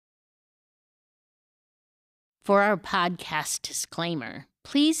For our podcast disclaimer,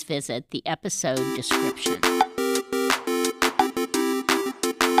 please visit the episode description.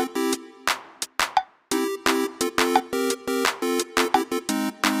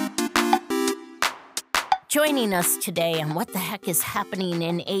 Joining us today on What the Heck is Happening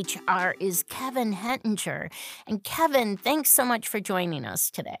in HR is Kevin Hettinger. And Kevin, thanks so much for joining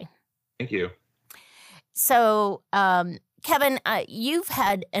us today. Thank you. So, Kevin, you've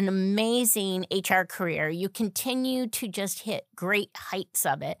had an amazing HR career. You continue to just hit great heights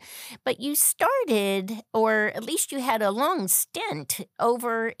of it. But you started, or at least you had a long stint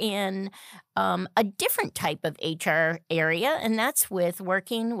over in a different type of HR area, and that's with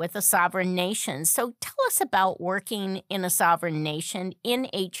working with a sovereign nation. So tell us about working in a sovereign nation in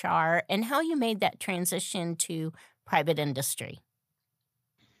HR and how you made that transition to private industry.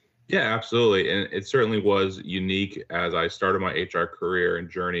 Yeah, absolutely. And it certainly was unique as I started my HR career and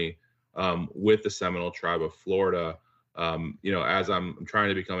journey with the Seminole Tribe of Florida. As I'm trying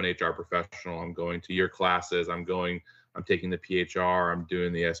to become an HR professional, I'm going to your classes, I'm taking the PHR, I'm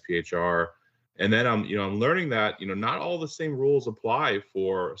doing the SPHR. And then I'm learning that, not all the same rules apply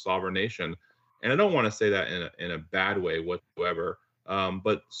for a sovereign nation. And I don't want to say that in a bad way whatsoever.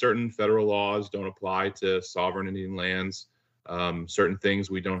 But certain federal laws don't apply to sovereign Indian lands. Certain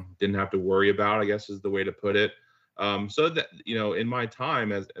things we didn't have to worry about, I guess is the way to put it. So that, in my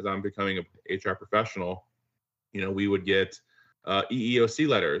time as I'm becoming a HR professional, we would get EEOC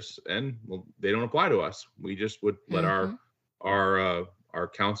letters, and well, they don't apply to us. We just would let our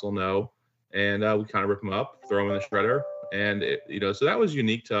counsel know, and we kind of rip them up, throw them in the shredder, and so that was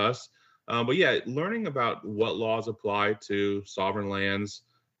unique to us. But yeah, learning about what laws apply to sovereign lands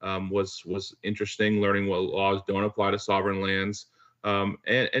was interesting. Learning what laws don't apply to sovereign lands, and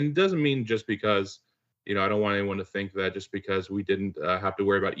it doesn't mean just because I don't want anyone to think that just because we didn't have to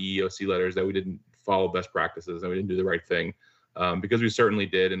worry about EEOC letters that we didn't follow best practices and we didn't do the right thing, because we certainly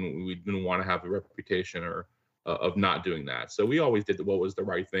did, and we didn't want to have a reputation or of not doing that. So we always did what was the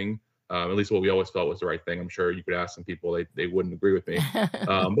right thing. At least what we always felt was the right thing. I'm sure you could ask some people, they wouldn't agree with me.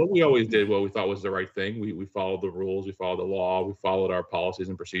 But we always did what we thought was the right thing. We followed the rules, we followed the law, we followed our policies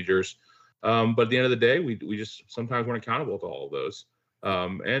and procedures. But at the end of the day, we just sometimes weren't accountable to all of those.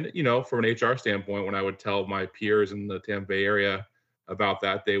 And from an HR standpoint, when I would tell my peers in the Tampa Bay area about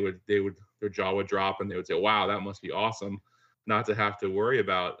that, their jaw would drop and they would say, "Wow, that must be awesome not to have to worry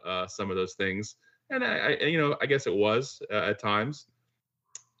about some of those things." And I guess it was at times.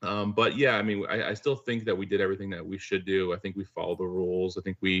 But yeah, I still think that we did everything that we should do. I think we followed the rules. I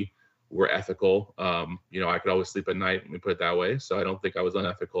think we were ethical. I could always sleep at night, let me put it that way. So I don't think I was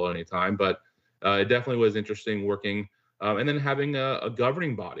unethical at any time, but it definitely was interesting working. And then having a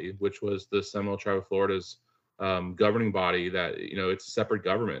governing body, which was the Seminole Tribe of Florida's governing body that, it's a separate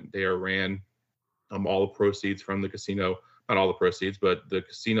government. They are ran all the proceeds from the casino, not all the proceeds, but the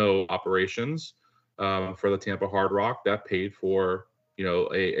casino operations for the Tampa Hard Rock that paid for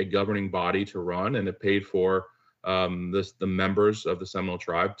a governing body to run, and it paid for the members of the Seminole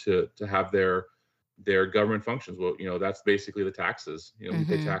Tribe to have their government functions. Well, that's basically the taxes. We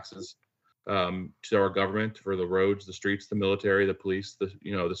pay taxes to our government for the roads, the streets, the military, the police,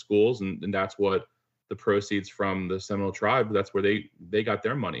 the schools, and that's what the proceeds from the Seminole Tribe. That's where they got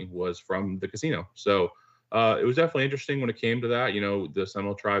their money, was from the casino. So it was definitely interesting when it came to that. The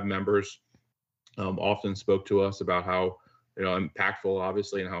Seminole Tribe members often spoke to us about how impactful,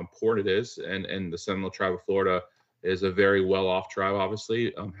 obviously, and how important it is. And the Seminole Tribe of Florida is a very well-off tribe,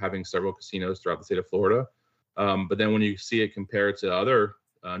 obviously, having several casinos throughout the state of Florida. But then when you see it compared to other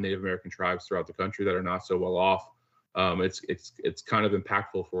Native American tribes throughout the country that are not so well off, it's kind of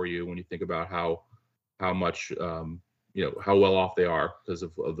impactful for you when you think about how much how well off they are because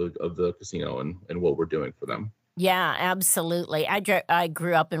of the casino and what we're doing for them. Yeah, absolutely. I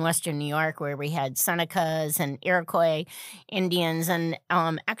grew up in Western New York where we had Senecas and Iroquois Indians, and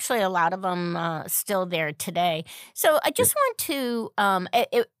actually a lot of them still there today. So I just want to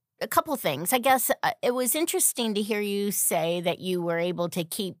a couple things. I guess it was interesting to hear you say that you were able to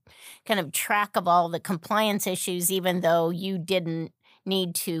keep kind of track of all the compliance issues, even though you didn't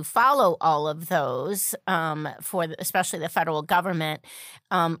need to follow all of those especially the federal government,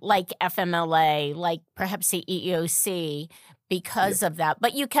 like FMLA, like perhaps the EEOC, because of that.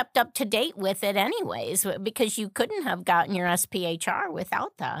 But you kept up to date with it anyways, because you couldn't have gotten your SPHR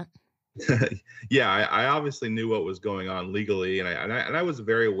without that. Yeah, I obviously knew what was going on legally, and I was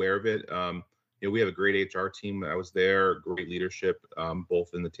very aware of it. We have a great HR team. I was there, great leadership, both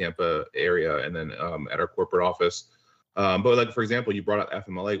in the Tampa area and then at our corporate office. But like, for example, you brought up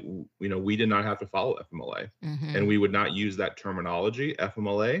FMLA. We did not have to follow FMLA, and we would not use that terminology,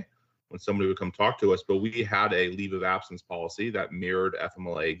 FMLA, when somebody would come talk to us, but we had a leave of absence policy that mirrored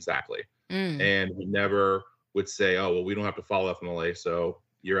FMLA exactly. Mm, And we never would say, oh, well, we don't have to follow FMLA, so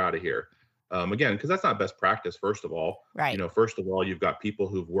you're out of here. Again, because that's not best practice, first of all. right. First of all, you've got people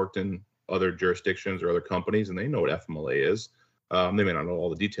who've worked in other jurisdictions or other companies, and they know what FMLA is. They may not know all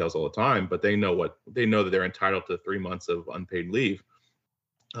the details all the time, but they know that they're entitled to 3 months of unpaid leave.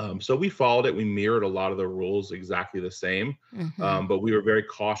 So we followed it. We mirrored a lot of the rules exactly the same, Hmm. but we were very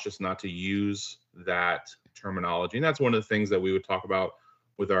cautious not to use that terminology. And that's one of the things that we would talk about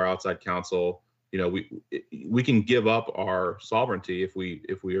with our outside counsel. We can give up our sovereignty if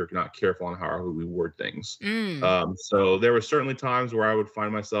we are not careful on how we word things. Mm, So there were certainly times where I would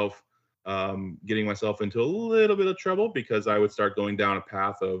find myself getting myself into a little bit of trouble because I would start going down a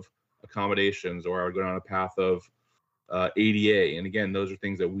path of accommodations, or I would go down a path of ADA. And again, those are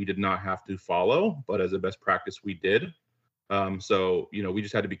things that we did not have to follow, but as a best practice, we did. So we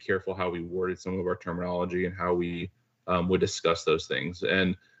just had to be careful how we worded some of our terminology and how we would discuss those things.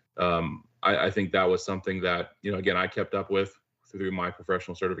 And I think that was something that, again, I kept up with through my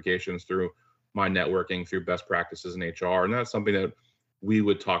professional certifications, through my networking, through best practices in HR. And that's something that we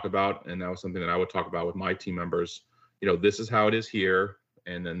would talk about. And that was something that I would talk about with my team members. This is how it is here.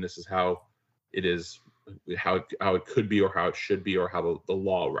 And then this is how it is, how it could be, or how it should be, or how the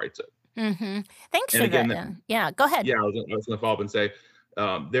law writes it. hmm. Thanks And for again, that. Yeah, go ahead. yeah, I was going to follow up and say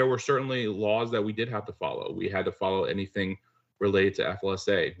there were certainly laws that we did have to follow. We had to follow anything related to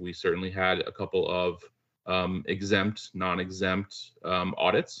FLSA. We certainly had a couple of exempt, non-exempt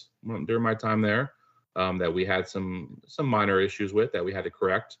audits during my time there that we had some minor issues with that we had to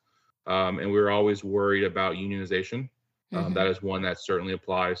correct. And we were always worried about unionization. Hmm. That is one that certainly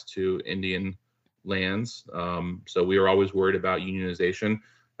applies to Indian lands. So we were always worried about unionization.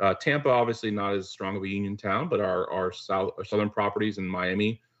 Tampa, obviously not as strong of a union town, but our southern properties in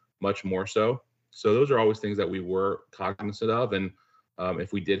Miami, much more so. So those are always things that we were cognizant of. And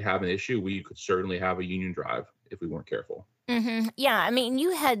if we did have an issue, we could certainly have a union drive if we weren't careful. Yeah, I mean,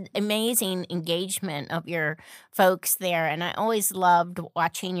 you had amazing engagement of your folks there, and I always loved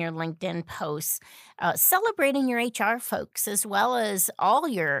watching your LinkedIn posts, celebrating your HR folks as well as all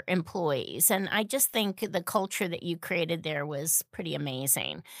your employees. And I just think the culture that you created there was pretty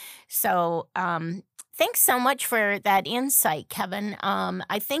amazing. So, thanks so much for that insight, Kevin.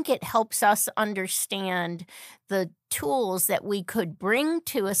 I think it helps us understand the tools that we could bring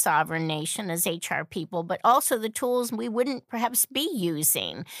to a sovereign nation as HR people, but also the tools we wouldn't perhaps be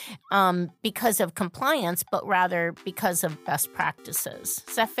using because of compliance, but rather because of best practices.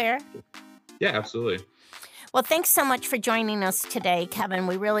 Is that fair? Yeah, absolutely. Well, thanks so much for joining us today, Kevin.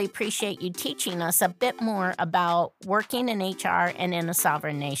 We really appreciate you teaching us a bit more about working in HR and in a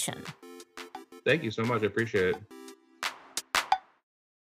sovereign nation. Thank you so much. I appreciate it.